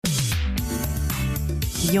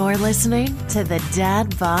You're listening to the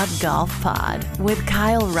Dad Bod Golf Pod with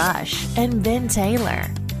Kyle Rush and Ben Taylor.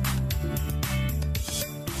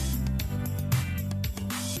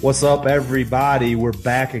 What's up, everybody? We're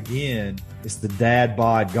back again. It's the Dad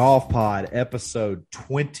Bod Golf Pod, episode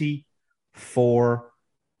 24.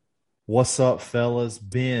 What's up, fellas?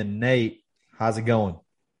 Ben, Nate, how's it going?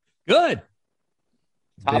 Good.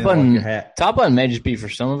 Top button may just be for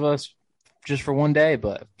some of us, just for one day,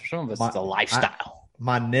 but for some of us, it's a lifestyle.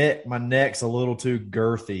 My neck's a little too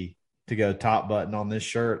girthy to go top button on this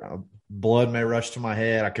shirt. Blood may rush to my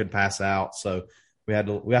head. I could pass out, so we have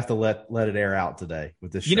to let it air out today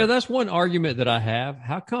with this shirt. You know, that's one argument that I have.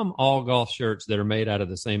 How come all golf shirts that are made out of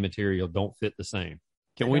the same material don't fit the same?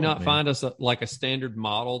 Can we not find us a standard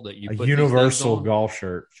model that you put universal golf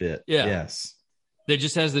shirt fit? Yeah. Yes. That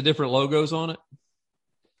just has the different logos on it?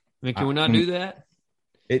 I mean, can we not do that?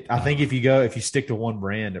 I think if you stick to one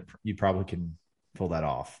brand, you probably can pull that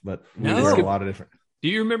off. But we wear a lot of different. Do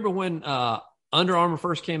you remember when Under Armour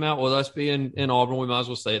first came out? With us being in Auburn, we might as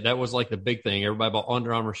well say it. That was like the big thing. Everybody bought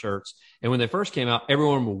Under Armour shirts. And when they first came out,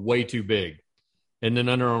 everyone was way too big. And then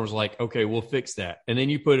Under Armour was like, okay, we'll fix that. And then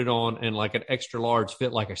you put it on and like an extra large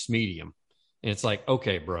fit like a medium. And it's like,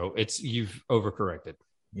 okay, bro, you've overcorrected.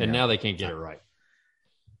 Yeah. And now they can't get it right.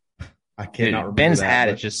 I cannot remember Ben's that, hat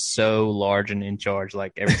is just so large and in charge.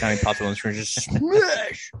 Like every time he pops on the screen, just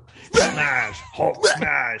smash, Hulk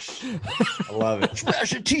smash. I love it.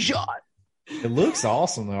 Smash a T-shot. It looks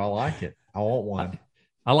awesome though. I like it. I want one.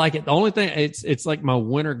 I like it. The only thing it's like my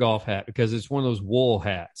winter golf hat because it's one of those wool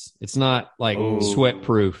hats. It's not like sweat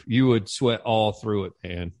proof. You would sweat all through it,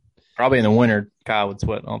 man. Probably in the winter, Kyle would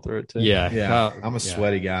sweat all through it too. Yeah. Kyle, I'm a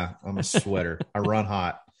sweaty guy. I'm a sweater. I run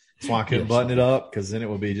hot. That's why I couldn't button it up because then it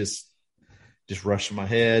would be just rushing my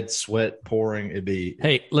head, sweat pouring.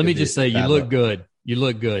 Hey, let me just say, you look good. You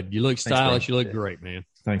look good. You look stylish. Thanks, you look great, man.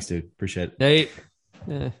 Thanks, dude. Appreciate it.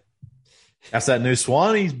 Hey, that's that new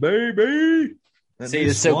Swannies, baby. See,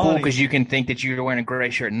 it's so cool because you can think that you're wearing a gray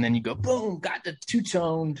shirt and then you go, boom, got the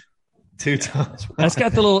two-toned. Two-toned. That's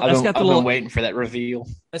got the little. I've been waiting for that reveal.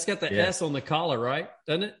 That's got the S on the collar, right?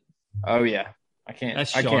 Doesn't it? Oh yeah. I can't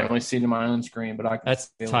really see it on my own screen, but I can.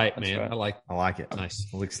 That's tight, man. Right. I like it. Nice.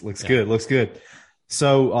 Looks good. Looks good.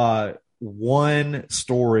 So one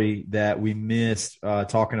story that we missed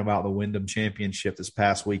talking about the Wyndham Championship this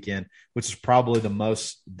past weekend, which is probably the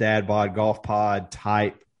most Dad Bod Golf Pod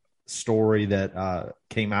type story that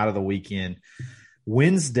came out of the weekend.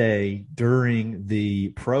 Wednesday during the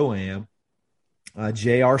Pro-Am,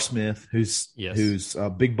 J.R. Smith, who's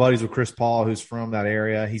big buddies with Chris Paul, who's from that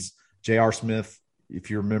area. He's J.R. Smith. If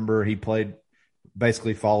you remember, he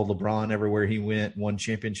basically followed LeBron everywhere he went, won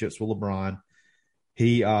championships with LeBron.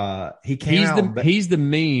 He came out. He's the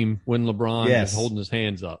meme when LeBron is holding his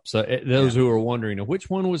hands up. So those who are wondering, which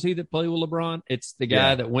one was he that played with LeBron? It's the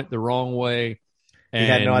guy that went the wrong way. And he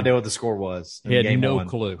had no idea what the score was. He had no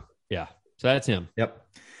clue. Yeah. So that's him. Yep.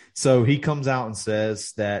 So he comes out and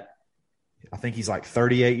says that I think he's like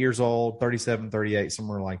 38 years old, 37, 38,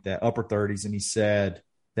 somewhere like that, upper 30s. And he said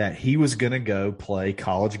that he was going to go play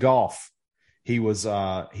college golf. He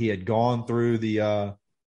had gone through the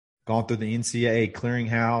NCAA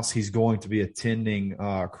clearinghouse. He's going to be attending,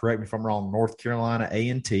 correct me if I'm wrong, North Carolina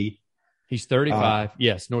A&T. He's 35.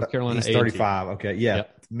 Yes, North Carolina he's A&T. 35. Okay, yeah,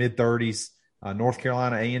 mid-30s, North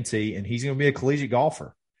Carolina A&T, and he's going to be a collegiate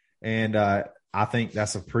golfer. And I think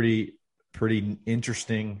that's a pretty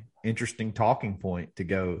interesting talking point to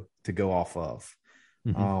go off of.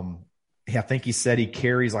 Mm-hmm. I think he said he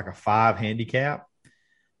carries like a 5 handicap.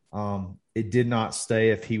 It did not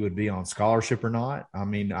say if he would be on scholarship or not. I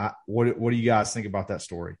mean, what do you guys think about that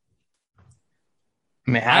story?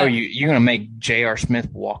 I mean, how are you're going to make J.R. Smith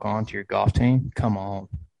walk onto your golf team? Come on.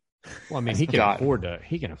 Well, I mean, he can afford to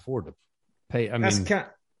pay. I mean,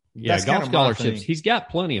 golf golf scholarships. He's got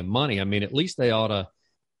plenty of money. I mean, at least they ought to.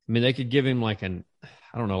 I mean, they could give him like an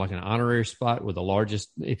honorary spot with the largest,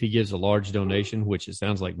 if he gives a large donation, which it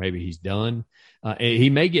sounds like maybe he's done. He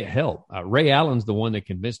may get help. Ray Allen's the one that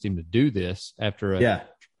convinced him to do this after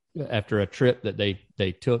a trip that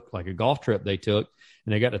they took, like a golf trip they took,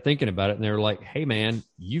 and they got to thinking about it, and they were like, hey, man,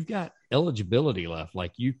 you've got eligibility left.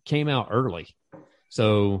 Like, you came out early.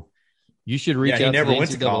 So you should reach out to the NCAA. He never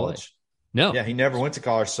went to college. No. Yeah, he never went to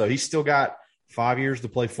college. So he's still got 5 years to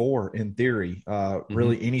play for, in theory,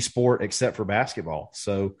 really any sport except for basketball.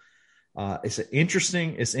 So it's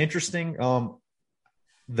interesting.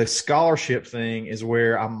 The scholarship thing is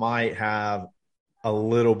where I might have a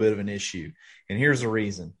little bit of an issue. And here's the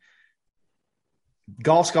reason.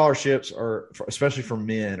 Golf scholarships are, especially for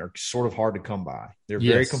men, are sort of hard to come by. They're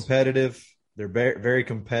very competitive. They're very, very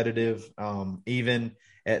competitive, even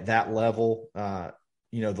at that level.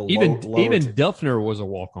 Even Duffner was a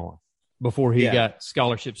walk-on before he got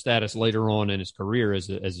scholarship status later on in his career as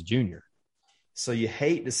a junior. So you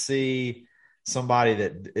hate to see somebody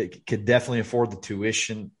that could definitely afford the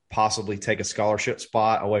tuition possibly take a scholarship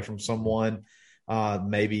spot away from someone,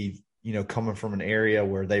 maybe, coming from an area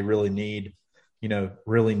where they really need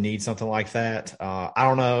something like that. I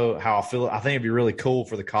don't know how I feel. I think it'd be really cool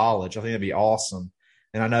for the college. I think it'd be awesome.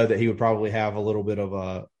 And I know that he would probably have a little bit of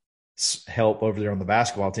a help over there on the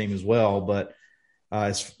basketball team as well, but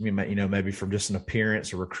maybe from just an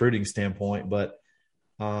appearance or recruiting standpoint, but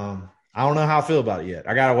I don't know how I feel about it yet.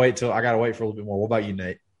 I gotta wait for a little bit more. What about you,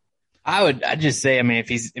 Nate? I'd just say, I mean, if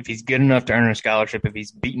he's good enough to earn a scholarship, if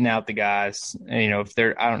he's beating out the guys, if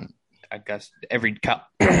they're, I guess every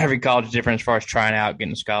college is different as far as trying out,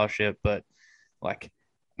 getting a scholarship. But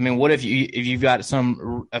what if you've got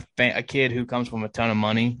a kid who comes from a ton of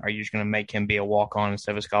money? Are you just going to make him be a walk-on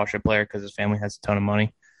instead of a scholarship player because his family has a ton of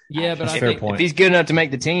money? Yeah, but if he's good enough to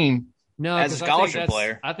make the team, no, as a scholarship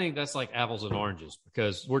player, I think that's like apples and oranges,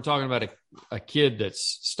 because we're talking about a kid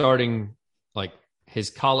that's starting like his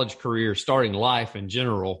college career, starting life in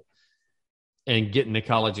general, and getting the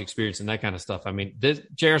college experience and that kind of stuff. I mean,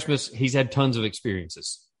 J.R. Smith, he's had tons of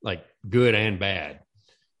experiences, like good and bad,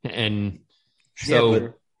 and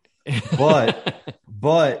so.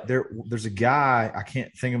 But there's a guy, I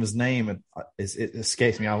can't think of his name. It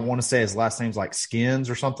escapes me. I want to say his last name's like Skins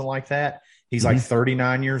or something like that. He's like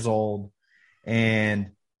 39 years old,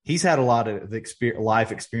 and he's had a lot of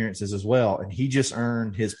life experiences as well. And he just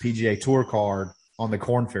earned his PGA Tour card on the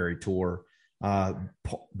Korn Ferry Tour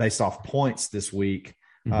based off points this week.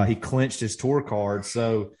 He clinched his tour card.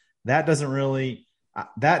 So that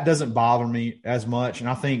doesn't bother me as much. And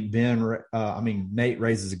I think Nate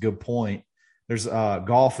raises a good point. There's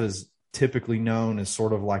golf is typically known as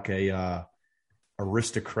sort of like a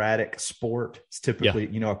aristocratic sport. It's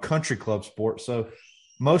typically, a country club sport. So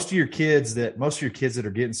most of your kids that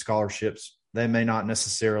are getting scholarships, they may not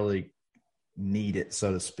necessarily need it,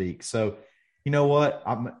 so to speak. So, you know what?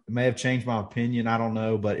 I may have changed my opinion. I don't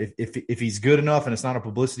know. But if he's good enough and it's not a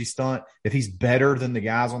publicity stunt, if he's better than the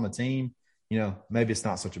guys on the team, maybe it's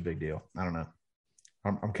not such a big deal. I don't know.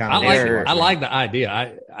 I'm kind of. I like the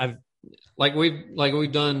idea. I've like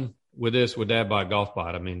we've done with Dad Bod Golf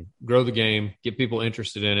Pod. I mean, grow the game, get people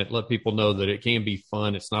interested in it, let people know that it can be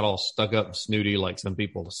fun. It's not all stuck up and snooty like some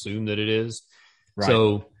people assume that it is. Right.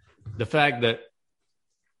 So the fact that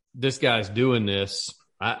this guy's doing this,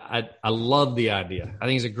 I love the idea. I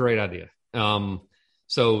think it's a great idea.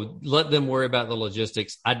 So let them worry about the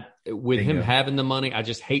logistics. Him having the money, I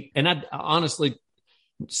just hate. And I honestly,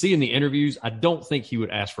 seeing the interviews, I don't think he would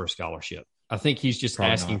ask for a scholarship. I think he's just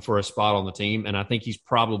asking for a spot on the team. And I think he's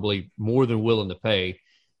probably more than willing to pay.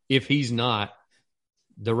 If he's not,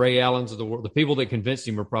 the Ray Allens of the world, the people that convinced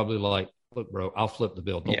him are probably like, look, bro, I'll flip the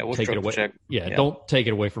bill. Don't take it away. Don't take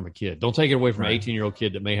it away from a kid. Don't take it away from an 18-year-old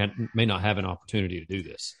kid that may not have an opportunity to do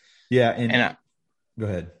this. Yeah. Go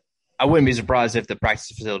ahead. I wouldn't be surprised if the practice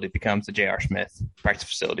facility becomes the J.R. Smith practice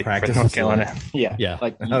facility for North Carolina. Yeah.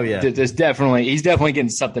 He's definitely getting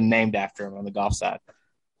something named after him on the golf side.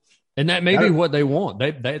 And that may be what they want.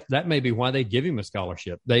 That may be why they give him a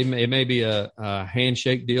scholarship. It may be a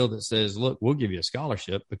handshake deal that says, look, we'll give you a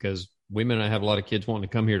scholarship because we may not have a lot of kids wanting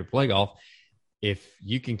to come here to play golf. If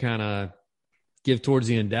you can kind of give towards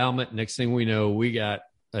the endowment, next thing we know, we got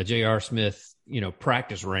a J.R. Smith,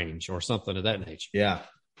 practice range or something of that nature. Yeah,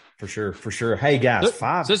 for sure. Hey, guys,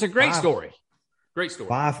 So it's a great story. Great story.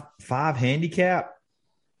 Five handicap.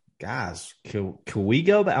 Guys, can we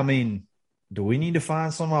go back? I mean, do we need to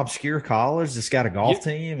find some obscure college that's got a golf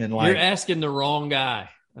team? And you're asking the wrong guy.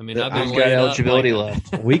 I mean, I've got eligibility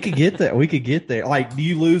left. We could get there. Like, do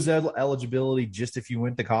you lose eligibility just if you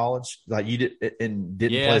went to college? Like you didn't play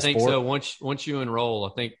sport? Yeah, I think so. Once you enroll, I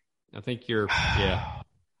think you're. Yeah.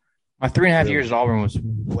 My 3.5 years at Auburn was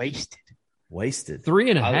wasted.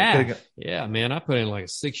 3.5. Yeah, man, I put in like a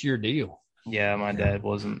 6-year deal. Yeah, my dad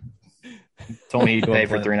wasn't. Told me he'd pay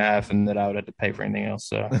for 3.5 and that I would have to pay for anything else.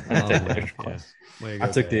 So I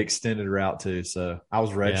took the extended route too. So I was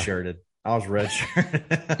redshirted. I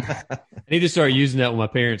need to start using that with my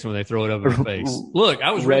parents when they throw it up in my face. Look,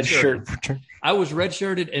 I was redshirted. I was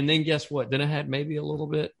redshirted, and then guess what? Then I had maybe a little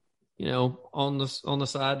bit, on the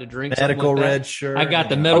side to drink. Medical like red shirt. I got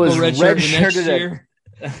the medical red shirt the next year.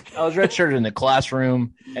 I was redshirted in the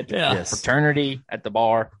classroom, at the fraternity, at the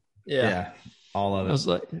bar. Yeah. All of it. I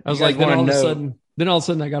was like, then all of a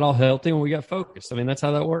sudden I got all healthy and we got focused. I mean, that's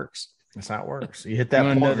how that works. That's how it works. You hit that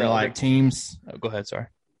point. They're like teams. Oh, go ahead. Sorry.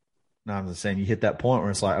 No, I'm just saying you hit that point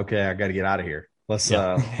where it's like, okay, I got to get out of here. Let's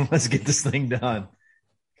get this thing done.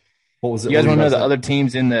 What was it? You guys want to know the other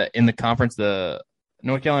teams in the conference? The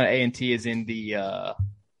North Carolina A&T is in the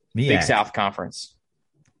Big South Conference.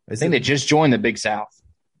 I think they just joined the Big South.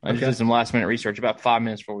 I just did some last-minute research about 5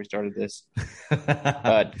 minutes before we started this.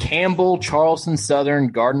 Campbell, Charleston Southern,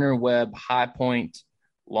 Gardner-Webb, High Point,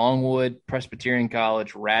 Longwood, Presbyterian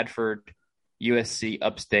College, Radford, USC,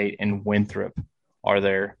 Upstate, and Winthrop are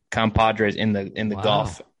their compadres in the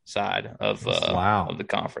golf side of the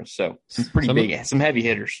conference. So some heavy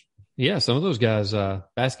hitters. Yeah, some of those guys,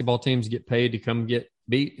 basketball teams get paid to come get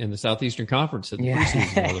beat in the Southeastern Conference at the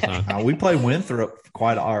preseason all the time. We play Winthrop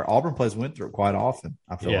Auburn plays Winthrop quite often,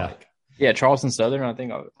 I feel like. Yeah, Charleston Southern, I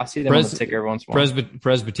think I see them on the ticker every once in a while.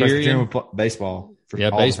 Presbyterian baseball.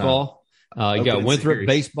 Baseball. You got Winthrop series.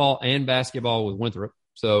 Baseball and basketball with Winthrop.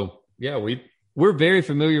 So, yeah, we're very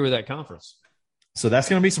familiar with that conference. So that's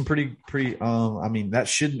going to be some pretty that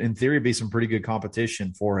should, in theory, be some pretty good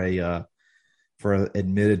competition for an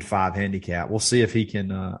admitted 5 handicap. We'll see if he can.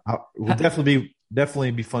 Will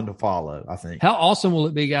definitely be fun to follow, I think. How awesome will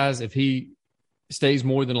it be, guys, if he stays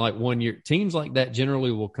more than like 1 year? Teams like that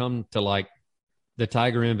generally will come to like the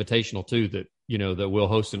Tiger Invitational too, that we'll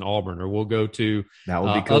host in Auburn, or we'll go to that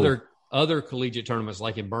would be cool. other collegiate tournaments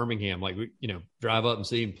like in Birmingham, like drive up and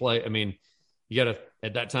see him play. I mean, you got to,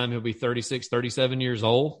 at that time, he'll be 36, 37 years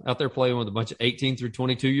old out there playing with a bunch of 18 through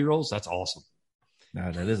 22-year-olds. That's awesome.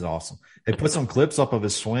 No, that is awesome. They put some clips up of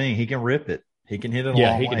his swing. He can rip it. He can hit it a long way.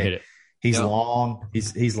 Yeah, he can hit it. He's long.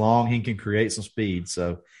 He's long. He can create some speed.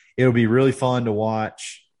 So it'll be really fun to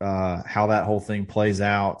watch how that whole thing plays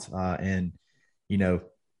out. And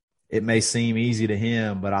it may seem easy to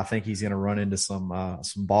him, but I think he's going to run into some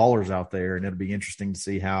ballers out there, and it'll be interesting to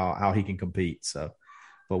see how he can compete. So,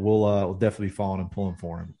 but we'll definitely be following and pulling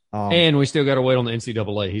for him. And we still got to wait on the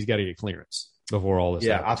NCAA. He's got to get clearance before all this.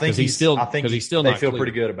 Yeah, happens. They feel clear.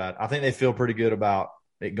 pretty good about it. I think they feel pretty good about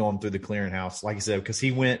it going through the clearinghouse, like you said, because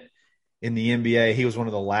he went in the NBA. He was one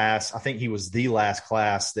of the last. I think he was the last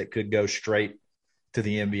class that could go straight to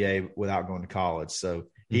the NBA without going to college. So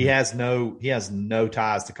he has no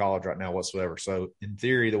ties to college right now whatsoever. So in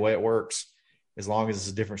theory, the way it works, as long as it's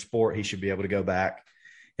a different sport, he should be able to go back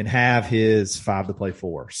and have his 5 to play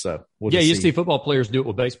 4. So you see football players do it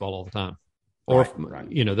with baseball all the time. Or, right.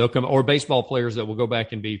 They'll come, or baseball players that will go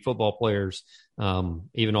back and be football players.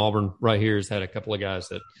 Even Auburn right here has had a couple of guys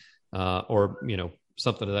that,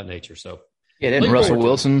 something of that nature. So, didn't Russell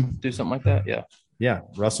Wilson do something like that? Yeah. Yeah.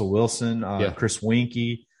 Russell Wilson, Chris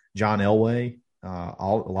Weinke, John Elway, a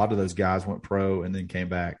lot of those guys went pro and then came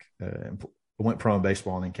back and went pro in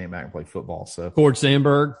baseball and then came back and played football. So Cord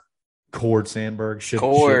Sandberg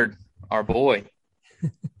Cord, our boy.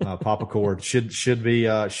 Papa Cord should be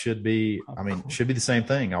the same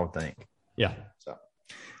thing, I would think. Yeah. So,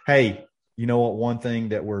 hey, you know what? One thing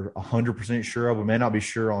that we're 100% sure of, we may not be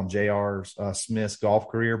sure on J.R. Smith's golf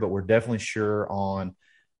career, but we're definitely sure on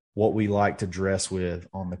what we like to dress with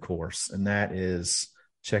on the course. And that is,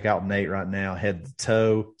 check out Nate right now, head to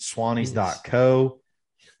toe, swannies.co.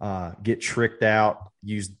 Get tricked out.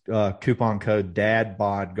 Use coupon code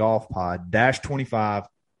DADBODGolfPod -25.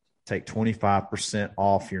 Take 25%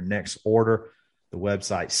 off your next order. The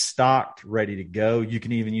website's stocked, ready to go. You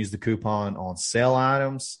can even use the coupon on sale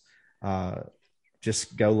items.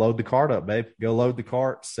 Just go load the cart up, babe. Go load the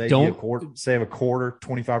cart. Save a quarter,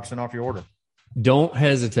 25% off your order. Don't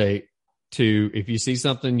hesitate to, if you see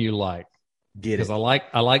something you like, get it. Because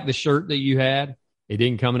I like the shirt that you had. It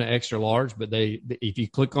didn't come in an extra large, but if you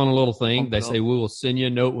click on a little thing, they say we will send you a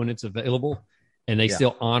note when it's available, and they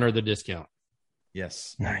still honor the discount.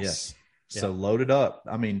 Yes. Nice. Yes. So load it up.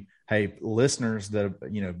 I mean, hey, listeners that,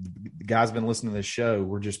 the guys been listening to this show,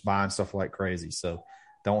 we're just buying stuff like crazy. So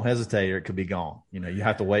don't hesitate or it could be gone. You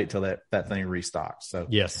have to wait till that thing restocks. So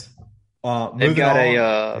yes. They've got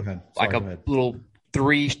a little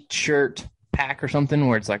 3-shirt pack or something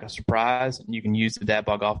where it's like a surprise, and you can use the Dad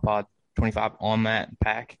Bod Golf Pod 25 on that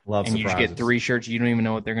pack. Love and surprises. You just get 3 shirts. You don't even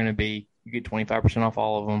know what they're going to be. You get 25% off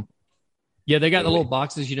all of them. Yeah, they got the little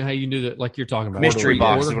boxes. You know how you can do that, like you're talking about mystery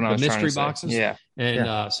boxes. The mystery boxes. Yeah,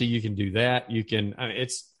 and so you can do that. You can.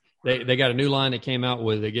 They got a new line that came out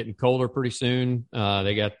with. They're getting colder pretty soon.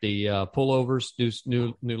 They got the pullovers,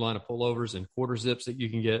 new line of pullovers and quarter zips that you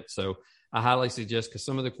can get. So I highly suggest, because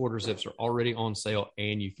some of the quarter zips are already on sale,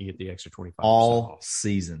 and you can get the extra 25% all off.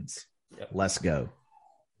 Seasons. Yep. Let's go.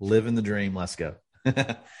 Living the dream. Let's go. All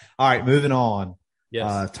right, moving on.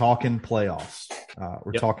 Yes. Talking playoffs.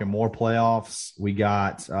 We're talking more playoffs. We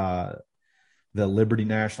got the Liberty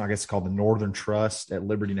National, I guess it's called the Northern Trust at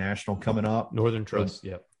Liberty National coming up. Northern Trust,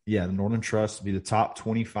 yep. Yeah, the Northern Trust would be the top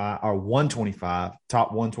 25 or 125,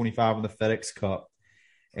 top 125 in the FedEx Cup.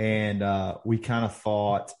 And we kind of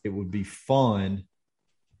thought it would be fun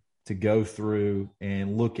to go through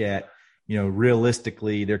and look at,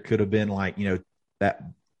 realistically, there could have been that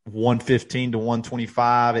 115 to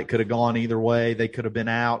 125. It could have gone either way. They could have been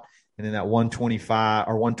out. And then that 125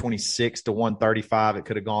 or 126 to 135, it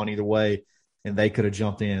could have gone either way and they could have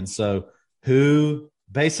jumped in. So who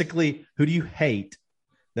do you hate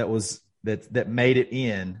that made it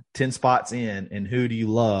in 10 spots in, and who do you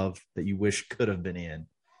love that you wish could have been in?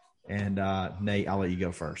 And Nate, I'll let you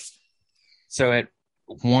go first. So at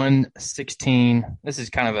 116, this is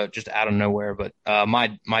kind of just out of nowhere, but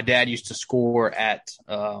my dad used to score at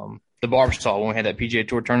the Barbasol when we had that PGA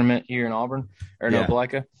Tour tournament here in Auburn or in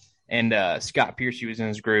Opelika. And Scott Piercy was in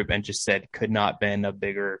his group and just said, could not been a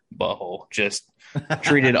bigger butthole. Just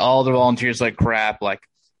treated all the volunteers like crap. Like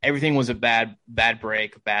everything was a bad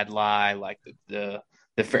break, a bad lie. Like the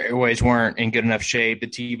fairways weren't in good enough shape. The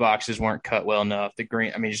tee boxes weren't cut well enough. The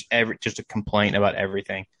green, just a complaint about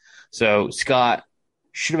everything. So Scott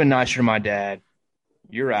should have been nicer to my dad.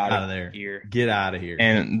 You're out of there. Here. Get out of here.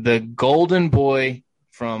 And the golden boy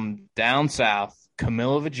from down south,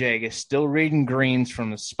 Camilo Villegas, still reading greens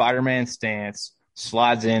from the Spider-Man stance,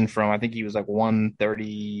 slides in from, I think he was like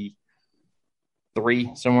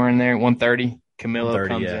 133, somewhere in there, 130. Camilo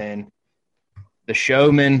comes in. The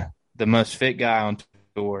showman, the most fit guy on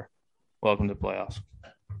tour. Welcome to the playoffs.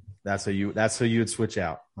 That's who you would switch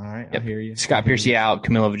out. All right, yep. I hear you. Scott Piercy out,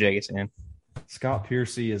 Camilo Villegas in. Scott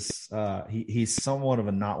Piercy is he's somewhat of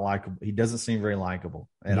a not likable. He doesn't seem very likable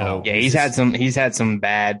at all. Yeah, he's had some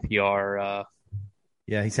bad PR.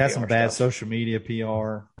 He's had some bad social media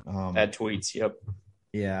PR. Bad tweets. Yep.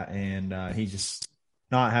 Yeah, and he's just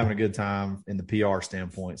not having a good time in the PR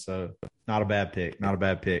standpoint. So not a bad pick.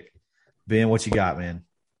 Ben, what you got, man?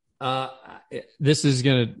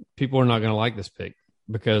 People are not gonna like this pick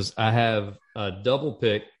because I have a double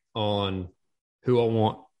pick on who I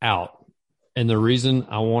want out. And the reason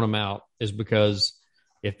I want them out is because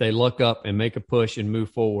if they look up and make a push and move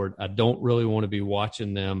forward, I don't really want to be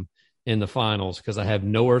watching them in the finals because I have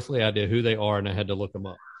no earthly idea who they are and I had to look them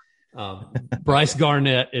up. Bryce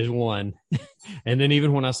Garnett is one. And then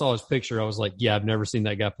even when I saw his picture, I was like, yeah, I've never seen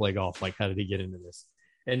that guy play golf. Like, how did he get into this?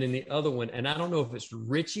 And then the other one, and I don't know if it's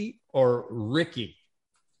Richie or Ricky.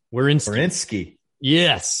 Werenski.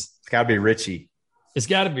 Yes. It's got to be Richie. It's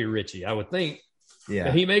got to be Richie, I would think.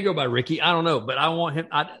 Yeah. He may go by Ricky. I don't know, but I want him.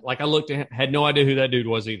 I looked at him, had no idea who that dude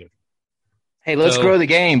was either. Hey, let's grow the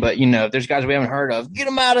game, but if there's guys we haven't heard of, get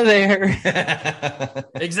them out of there.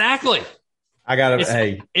 Exactly. I got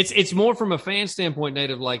to. It's more from a fan standpoint,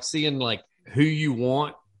 Nate, of like seeing like who you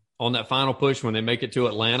want on that final push when they make it to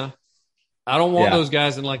Atlanta. I don't want those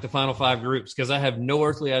guys in like the final five groups because I have no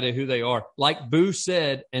earthly idea who they are. Like Boo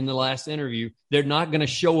said in the last interview, they're not going to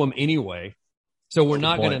show them anyway. So we're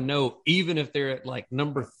not going to know, even if they're at like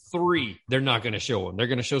number 3, they're not going to show them. They're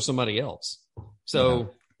going to show somebody else. So,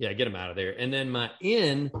 get them out of there. And then my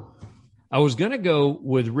in, I was going to go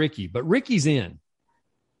with Ricky, but Ricky's in.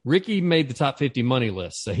 Ricky made the top 50 money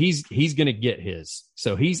list, so he's going to get his.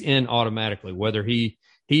 So he's in automatically, whether he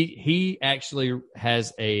actually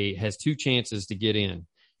has 2 chances to get in,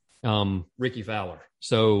 Ricky Fowler.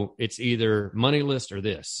 So it's either money list or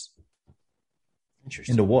this.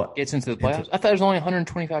 Interesting. Into what? Gets into the playoffs. I thought there's only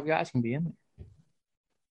 125 guys can be in there.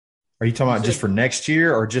 Are you talking about just for next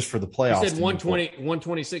year or just for the playoffs? You said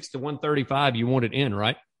 126 to 135 you wanted in,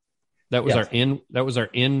 right? That was our in. That was our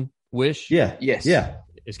in wish. Yeah. Yes. Yeah.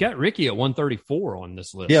 It's got Ricky at 134 on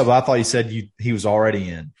this list. Yeah, but I thought you said he was already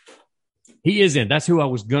in. He is in. That's who I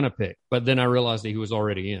was gonna pick, but then I realized that he was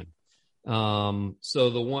already in.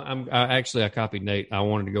 So the one I copied Nate. I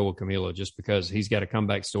wanted to go with Camilo just because he's got a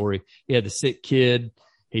comeback story. He had the sick kid.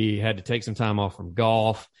 He had to take some time off from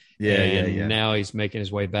golf. Yeah. Now he's making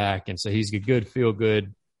his way back. And so he's a good, feel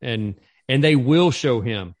good. And they will show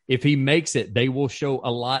him if he makes it, they will show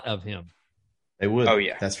a lot of him. They would. Oh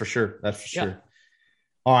yeah. That's for sure.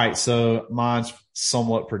 All right. So mine's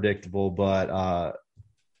somewhat predictable, but,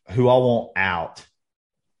 who I want out.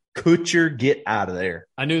 Kutcher, get out of there.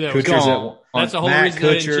 I knew that was gone. That's the whole reason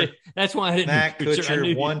Kutcher, that's why I didn't. Matt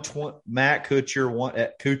Kutcher, 120. Matt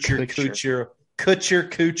Kutcher,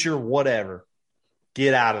 Kutcher, whatever.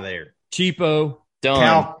 Get out of there. Cheapo,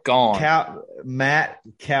 done, gone.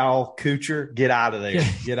 Cal Kutcher, get out of there.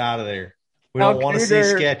 Get out of there. We don't want to see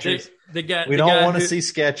Skechers. We don't want to see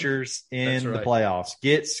Skechers in the playoffs.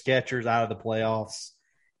 Get Skechers out of the playoffs.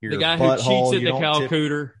 You're the guy who cheats at the Cal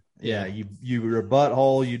Cooter. Yeah, you're a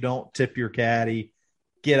butthole. You don't tip your caddy.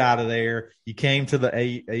 Get out of there. You came to the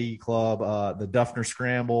AE club, the Duffner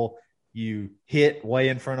Scramble. You hit way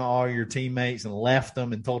in front of all your teammates and left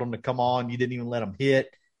them and told them to come on. You didn't even let them hit.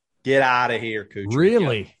 Get out of here, Kuchar.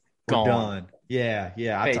 Really? We're done. Yeah.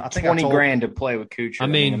 I think $20,000 to play with Kuchar. I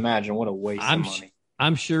mean, imagine what a waste of money.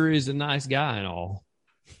 I'm sure he's a nice guy and all.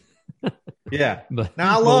 Yeah. Now,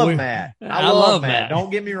 I love Matt. I love Matt.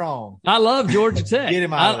 Don't get me wrong. I love Georgia Tech. Get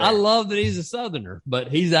him out of there. I love that he's a Southerner, but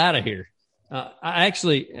he's out of here.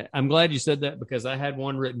 I'm glad you said that because I had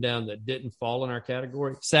one written down that didn't fall in our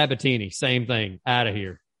category. Sabatini, same thing, out of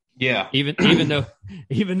here. Yeah. Even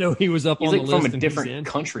though he was up he's on like the list from a different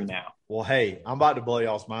country now. Well, hey, I'm about to blow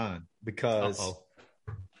y'all's mind because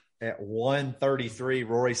at 133,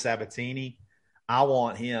 Rory Sabatini, I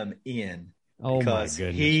want him in because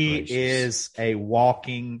he is a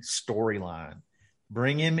walking storyline.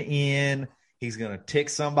 Bring him in. He's going to tick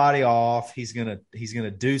somebody off. He's going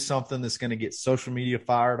to do something that's going to get social media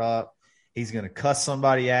fired up. He's going to cuss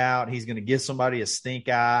somebody out. He's going to give somebody a stink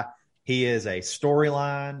eye. He is a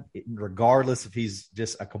storyline, regardless if he's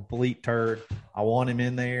just a complete turd. I want him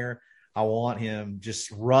in there. I want him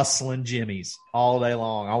just rustling jimmies all day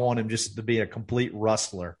long. I want him just to be a complete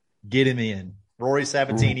rustler. Get him in. Rory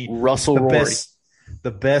Sabatini,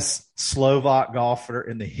 the best Slovak golfer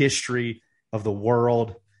in the history of the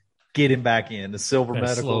world. Get him back in the silver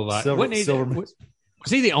medal. Was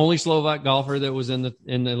he the only Slovak golfer that was in the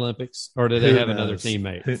Olympics, or did they have another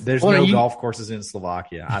teammate? There's no golf courses in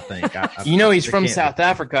Slovakia, I think. He's from South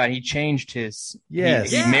Africa, and he changed his. Yes,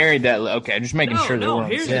 he married that. Okay, just making sure that we're on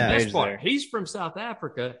the same page there. He's from South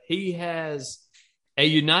Africa. He has a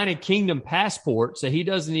United Kingdom passport, so he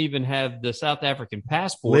doesn't even have the South African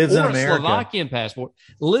passport lives or in America. Slovakian passport.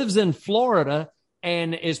 Lives in Florida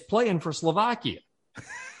and is playing for Slovakia.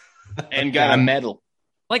 And got a medal.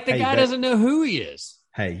 Like the guy doesn't know who he is.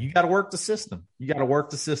 Hey, you got to work the system.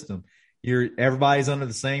 Everybody's under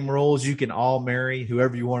the same rules. You can all marry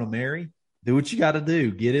whoever you want to marry. Do what you got to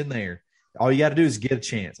do. Get in there. All you got to do is get a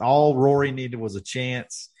chance. All Rory needed was a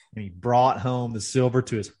chance, and he brought home the silver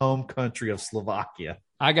to his home country of Slovakia.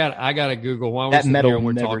 I got to Google while that medal.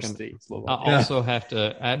 We're never talking. I also have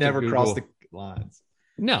to never Google. cross the lines.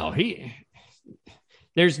 No,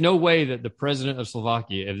 there's no way that the president of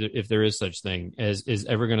Slovakia, if there is such thing, is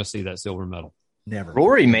ever going to see that silver medal. Never.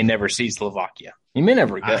 Rory may never see Slovakia. He may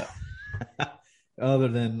never go. Other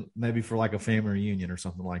than maybe for like a family reunion or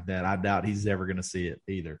something like that. I doubt he's ever going to see it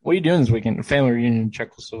either. What are you doing this weekend? Family reunion in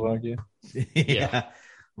Czechoslovakia? Yeah.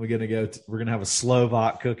 We're going to have a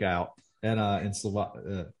Slovak cookout in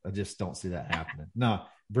Slovakia. I just don't see that happening. No,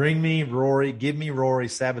 bring me Rory. Give me Rory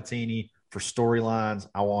Sabatini for storylines.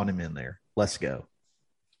 I want him in there. Let's go.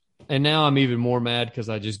 And now I'm even more mad because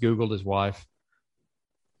I just Googled his wife.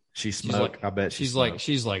 She smoked. I bet she's like a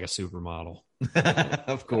supermodel.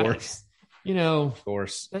 Of course. Of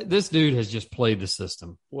course. This dude has just played the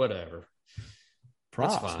system. Whatever.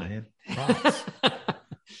 Props, man. Props.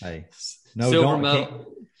 Hey, no,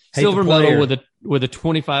 silver medal with a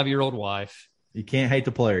 25-year-old wife. You can't hate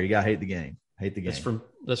the player. You got to hate the game. Hate the game.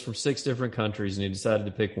 That's from 6 different countries, and he decided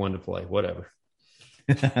to pick one to play. Whatever.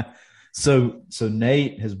 So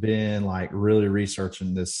Nate has been like really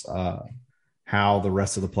researching this, how the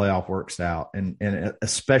rest of the playoff works out, and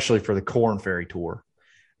especially for the Korn Ferry Tour.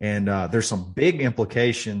 And there's some big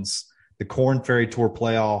implications. The Korn Ferry Tour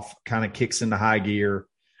playoff kind of kicks into high gear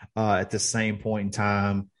at the same point in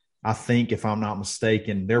time. I think, if I'm not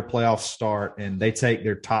mistaken, their playoffs start and they take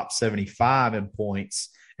their top 75 in points.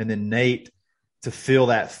 And then Nate, to fill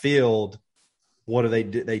that field, what do?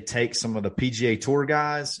 They take some of the PGA Tour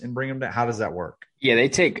guys and bring them down? How does that work? Yeah,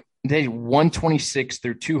 they 126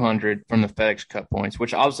 through 200 from the FedEx Cup points,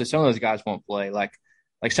 which obviously some of those guys won't play. Like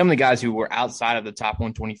some of the guys who were outside of the top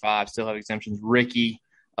 125 still have exemptions. Ricky,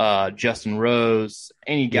 Justin Rose,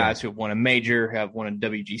 any guys who have won a major, have won a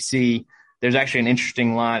WGC. There's actually an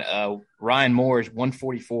interesting line. Ryan Moore is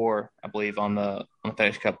 144, I believe, on the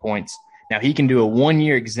FedEx Cup points. Now he can do a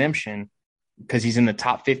 1-year exemption because he's in the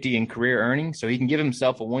top 50 in career earnings. So he can give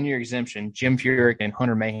himself a 1-year exemption. Jim Furyk and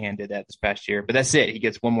Hunter Mahan did that this past year, but that's it. He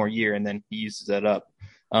gets one more year and then he uses that up.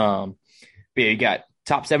 But yeah, you got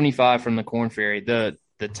top 75 from the Korn Ferry. The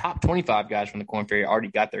top 25 guys from the Korn Ferry already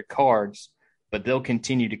got their cards, but they'll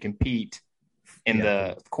continue to compete in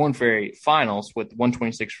the Korn Ferry finals with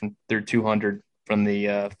 126 through 200 from the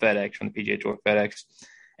FedEx, from the PGA Tour FedEx.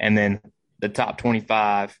 And then the top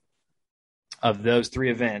 25 of those 3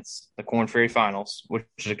 events, the Korn Ferry finals, which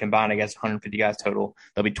is a combined, I guess, 150 guys total,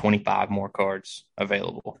 there'll be 25 more cards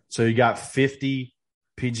available. So you got 50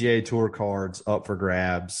 PGA Tour cards up for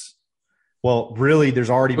grabs. Well, really, there's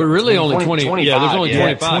already only 20. 25. Yeah, there's only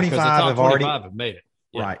 25. 25 have made it.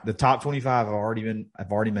 Yeah. Right. The top 25 have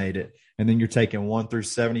already made it. And then you're taking 1 through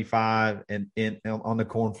 75 on the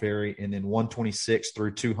Korn Ferry, and then 126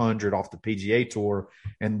 through 200 off the PGA Tour.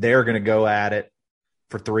 And they're going to go at it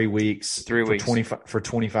for 3 weeks. 3 weeks. For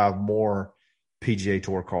 25 more PGA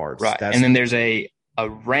Tour cards. Right. And then there's a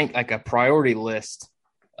rank, like a priority list.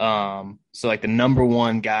 So like the number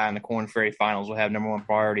one guy in the Korn Ferry finals will have number one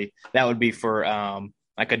priority. That would be for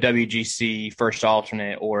like a WGC first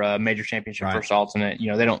alternate or a major championship first alternate.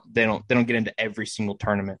 You know, they don't get into every single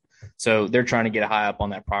tournament. So they're trying to get high up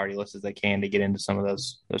on that priority list as they can to get into some of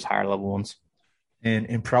those higher level ones.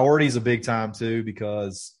 And priority is a big time too,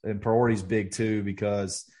 because that's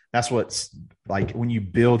what's like when you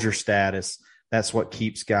build your status, that's what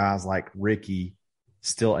keeps guys like Ricky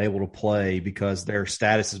still able to play, because their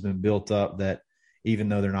status has been built up that even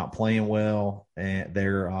though they're not playing well, and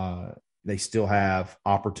they still have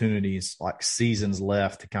opportunities, like seasons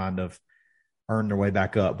left to kind of earn their way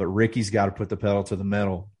back up. But Ricky's got to put the pedal to the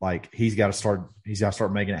metal. Like he's got to start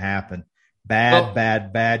making it happen.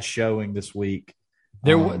 Bad showing this week.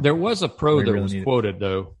 There was a pro that was quoted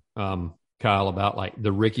though, Kyle, about like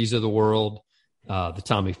the Rickies of the world, the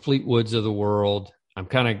Tommy Fleetwoods of the world. I'm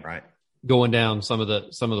kind of going down some of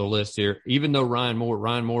the list here. Even though Ryan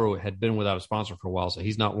Moore had been without a sponsor for a while, so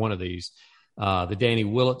he's not one of these. The Danny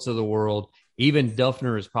Willets of the world, even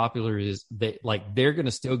Duffner, as popular as they're going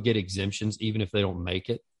to still get exemptions even if they don't make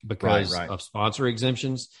it because of sponsor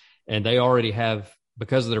exemptions, and they already have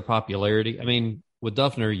because of their popularity. I mean, with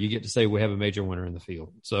Duffner, you get to say we have a major winner in the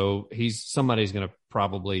field, so somebody's going to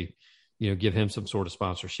probably give him some sort of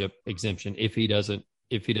sponsorship exemption if he doesn't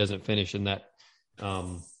finish in that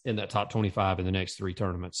top 25 in the next 3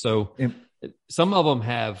 tournaments. So some of them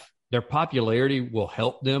have their popularity will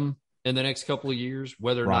help them in the next couple of years,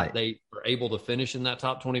 whether or not they are able to finish in that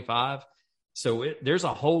top 25. So there's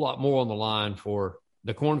a whole lot more on the line for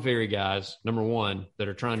the Korn Ferry guys, number one, that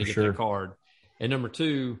are trying to get their card. And number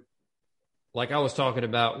two, like I was talking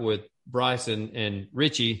about with Bryson and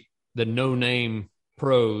Richie, the no-name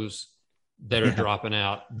pros that are dropping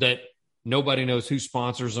out, that nobody knows who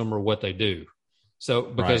sponsors them or what they do. So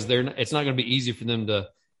because it's not going to be easy for them to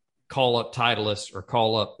call up Titleist or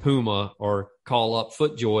call up Puma or call up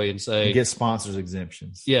FootJoy and say, get sponsors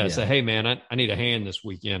exemptions. Say, hey man, I need a hand this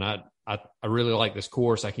weekend. I really like this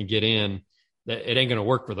course. I can get in. That it ain't going to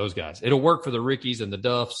work for those guys. It'll work for the Rickies and the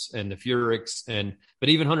Duffs and the Furiks but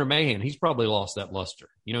even Hunter Mahan, he's probably lost that luster.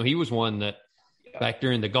 He was one that back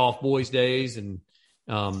during the Golf Boys days, and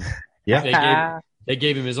they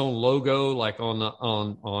gave him his own logo, like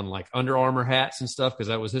on like Under Armour hats and stuff, because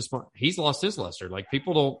that was his. He's lost his luster. Like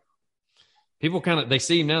people kind of, they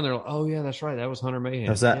see him now and they're like, oh yeah, that's right, that was Hunter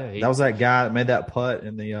Mahan. That was that guy that made that putt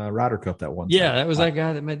in the Ryder Cup that one time. Yeah, that was that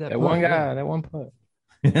guy that made that putt. That one putt.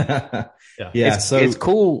 So it's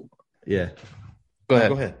cool. Yeah, go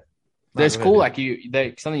ahead. It's go cool.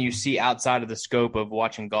 ahead. Something you see outside of the scope of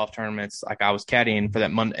watching golf tournaments. Like I was caddying for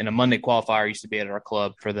that in a Monday qualifier. I used to be at our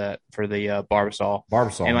club for the Barbasol,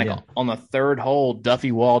 and on the 3rd hole,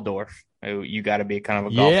 Duffy Waldorf, who you got to be kind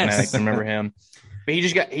of a golf fanatic to remember him. But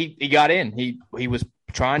he got in. He was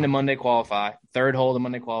trying to Monday qualify. 3rd hole of the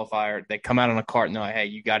Monday qualifier, they come out on a cart and they're like, hey,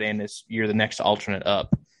 you got in. You're the next alternate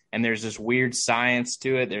up. And there's this weird science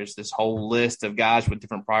to it. There's this whole list of guys with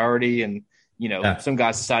different priority, and some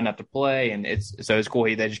guys decide not to play, and it's cool.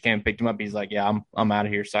 They just came and picked him up. He's like, yeah, I'm out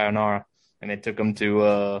of here, sayonara. And they took him out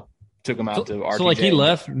to RTJ. So like he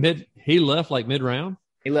left mid round.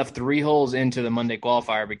 He left 3 holes into the Monday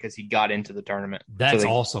qualifier because he got into the tournament. That's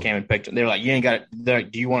awesome. Came and picked him. They're like, you ain't got it.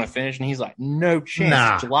 Like, do you want to finish? And he's like, no chance.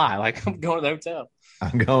 Nah. July. Like, I'm going to the hotel.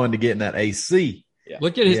 I'm going to get in that AC. Yeah.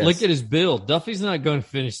 Look at his build. Duffy's not going to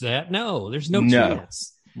finish that. No, there's no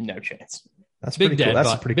chance. No chance. That's big pretty dad cool.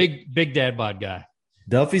 That's pretty big dad bod guy.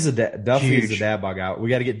 Duffy's a dad bod guy.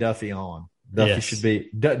 We got to get Duffy on. Duffy should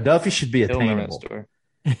be attainable.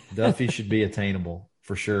 Duffy should be attainable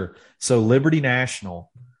for sure. So Liberty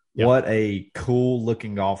National, what a cool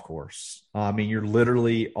looking golf course. I mean, you're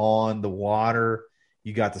literally on the water.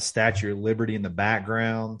 You got the Statue of Liberty in the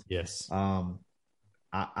background. Yes. I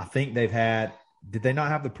think did they not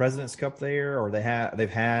have the President's Cup there, or they've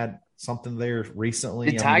had something there recently?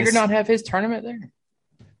 Did Tiger not have his tournament there?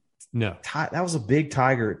 No. That was a big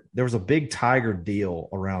Tiger. There was a big Tiger deal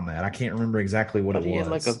around that. I can't remember exactly what it was.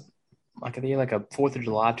 Like a 4th of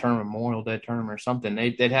July tournament, Memorial Day tournament or something.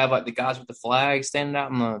 They'd have like the guys with the flag standing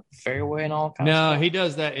out in the fairway and all kinds of stuff. No, he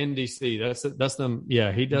does that in DC. That's them.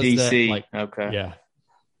 Yeah, he does DC. that. Like, okay. Yeah.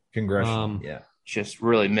 Congressional. Just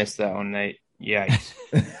really missed that one, Nate. Yeah.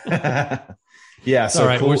 Yeah,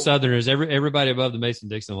 so cool. We're Southerners. Everybody above the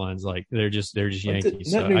Mason-Dixon line's like they're just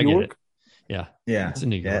Yankees. So I get it. Yeah. It's in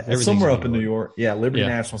New York. Yeah, it's Everything's somewhere in up in New York. Yeah, Liberty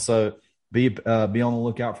National. So be on the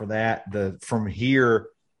lookout for that. From here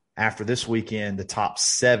after this weekend, the top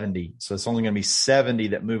 70. So it's only going to be 70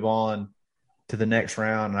 that move on to the next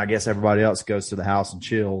round, and I guess everybody else goes to the house and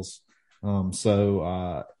chills.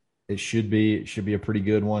 So it should be a pretty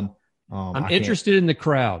good one. I'm interested in the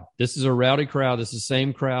crowd. This is a rowdy crowd. This is the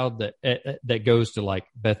same crowd that goes to like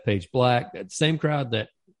Bethpage Black. That same crowd that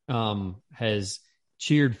has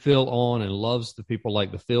cheered Phil on and loves the people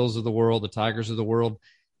like the Phils of the world, the Tigers of the world.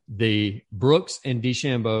 The Brooks and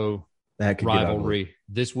DeChambeau rivalry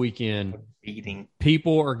this weekend.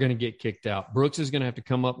 People are going to get kicked out. Brooks is going to have to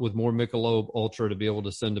come up with more Michelob Ultra to be able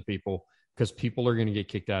to send to people, because people are going to get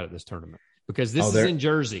kicked out of this tournament. Because this is in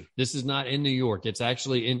Jersey. This is not in New York. It's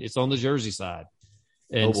actually it's on the Jersey side.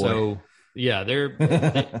 And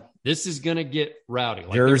this is going to get rowdy.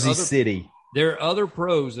 Like Jersey City. There are other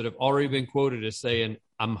pros that have already been quoted as saying,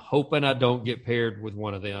 I'm hoping I don't get paired with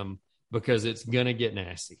one of them because it's going to get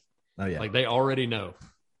nasty. Oh, yeah. Like they already know.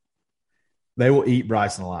 They will eat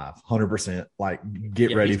Bryson alive, 100%. Like,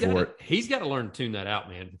 get ready for it. He's got to learn to tune that out,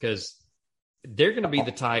 man, because they're going to be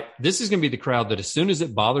the type. This is going to be the crowd that as soon as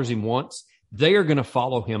it bothers him once, they are going to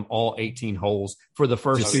follow him all 18 holes for the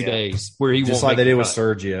first 2 days where he just won't like they did with cut.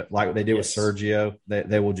 Sergio. Like they did with Sergio,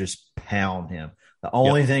 they will just pound him. The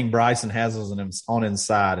only thing Bryson has on his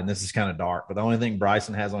side, and this is kind of dark, but the only thing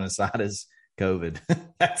Bryson has on his side is COVID.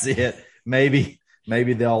 That's it. Maybe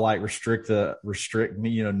they'll like restrict.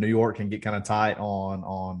 New York can get kind of tight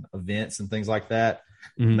on events and things like that.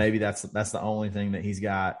 Mm-hmm. Maybe that's the only thing that he's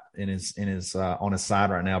got in his on his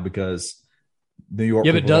side right now, because New York.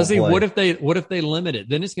 Yeah, but does he? What if they limit it?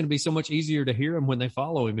 Then it's going to be so much easier to hear him when they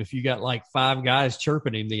follow him. If you got like 5 guys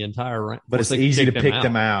chirping him the entire round, but it's easy to pick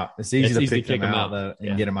them out. It's easy to pick them out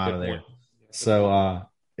and get them out of there. Point. So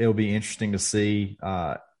it'll be interesting to see.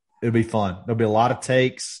 It'll be fun. There'll be a lot of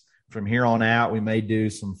takes from here on out. We may do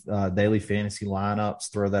some daily fantasy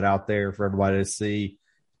lineups. Throw that out there for everybody to see.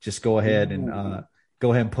 Just go ahead and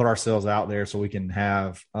put ourselves out there so we can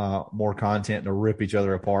have more content to rip each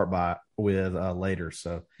other apart with later.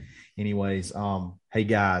 So anyways, hey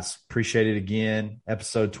guys, appreciate it again.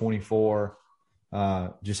 Episode 24.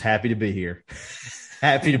 Just happy to be here.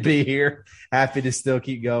 Happy to be here. Happy to still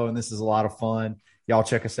keep going. This is a lot of fun. Y'all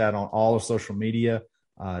check us out on all of social media.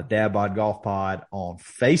 Dad Bod Golf Pod on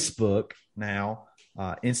Facebook now,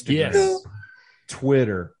 Instagram,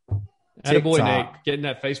 Twitter, Attaboy, Nate, getting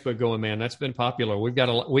that Facebook going, man. That's been popular.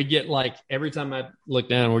 We get like every time I look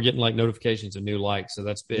down, we're getting like notifications of new likes. So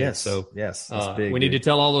that's big. Yes, that's big. We need to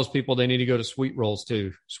tell all those people they need to go to Sweet Rolls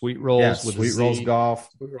too. Sweet Rolls with Sweet Rolls Golf.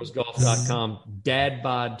 SweetRollsGolf.com.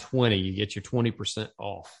 DadBod20. You get your 20%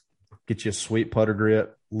 off. Get you a sweet putter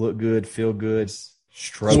grip. Look good, feel good,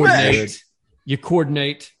 stroke good. You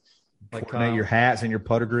coordinate. Coordinate your hats and your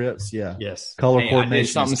putter grips. Yeah. Yes. Color coordination. I did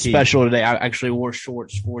something special today. I actually wore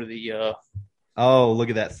shorts for the. Oh, look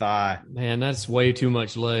at that thigh! Man, that's way too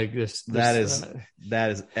much leg. That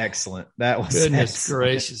is excellent. That was goodness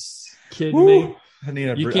gracious. Kidding me?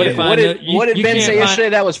 You can't find what did Ben say yesterday?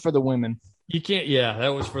 That was for the women. You can't. Yeah, that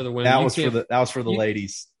was for the women. That was for the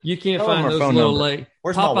ladies. You can't find those little legs.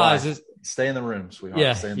 Where's Popeyes? Stay in the room,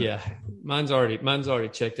 sweetheart. Yeah. Mine's already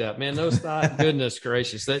checked out. Man, those thighs, goodness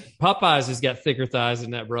gracious. That Popeyes has got thicker thighs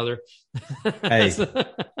than that, brother.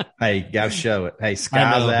 Hey, gotta show it. Hey,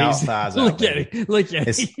 skies out, thighs out. Look at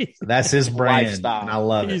him. That's his brand. And I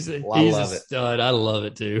love it. He's a stud. I love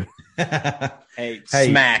it too. Hey,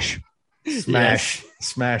 smash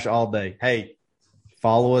all day. Hey,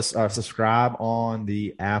 follow us or subscribe on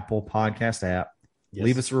the Apple Podcast app. Yes.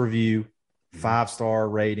 Leave us a review, 5-star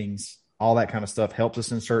ratings. All that kind of stuff helps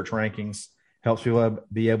us in search rankings, helps people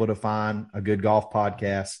be able to find a good golf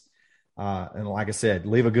podcast. And like I said,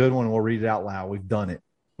 leave a good one and we'll read it out loud. We've done it,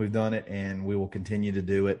 and we will continue to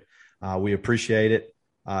do it. We appreciate it.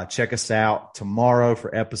 Check us out tomorrow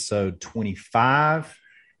for episode 25,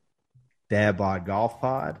 Dad Bod Golf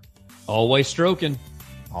Pod. Always stroking.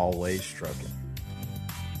 Always stroking.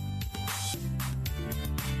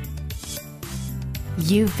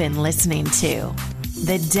 You've been listening to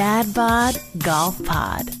the Dad Bod Golf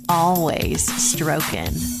Pod, always stroking.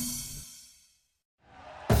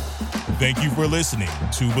 Thank you for listening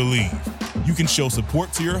to Believe. You can show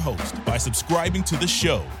support to your host by subscribing to the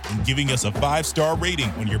show and giving us a 5-star rating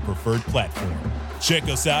on your preferred platform. Check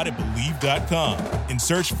us out at Believe.com and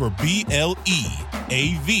search for BLEAV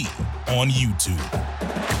on YouTube.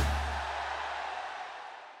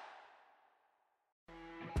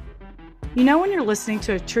 You know when you're listening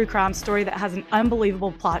to a true crime story that has an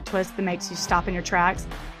unbelievable plot twist that makes you stop in your tracks?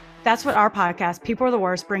 That's what our podcast, People Are the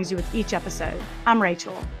Worst, brings you with each episode. I'm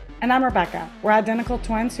Rachel. And I'm Rebecca. We're identical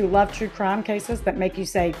twins who love true crime cases that make you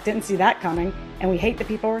say, didn't see that coming, and we hate the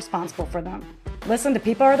people responsible for them. Listen to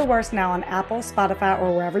People Are the Worst now on Apple, Spotify,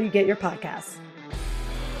 or wherever you get your podcasts.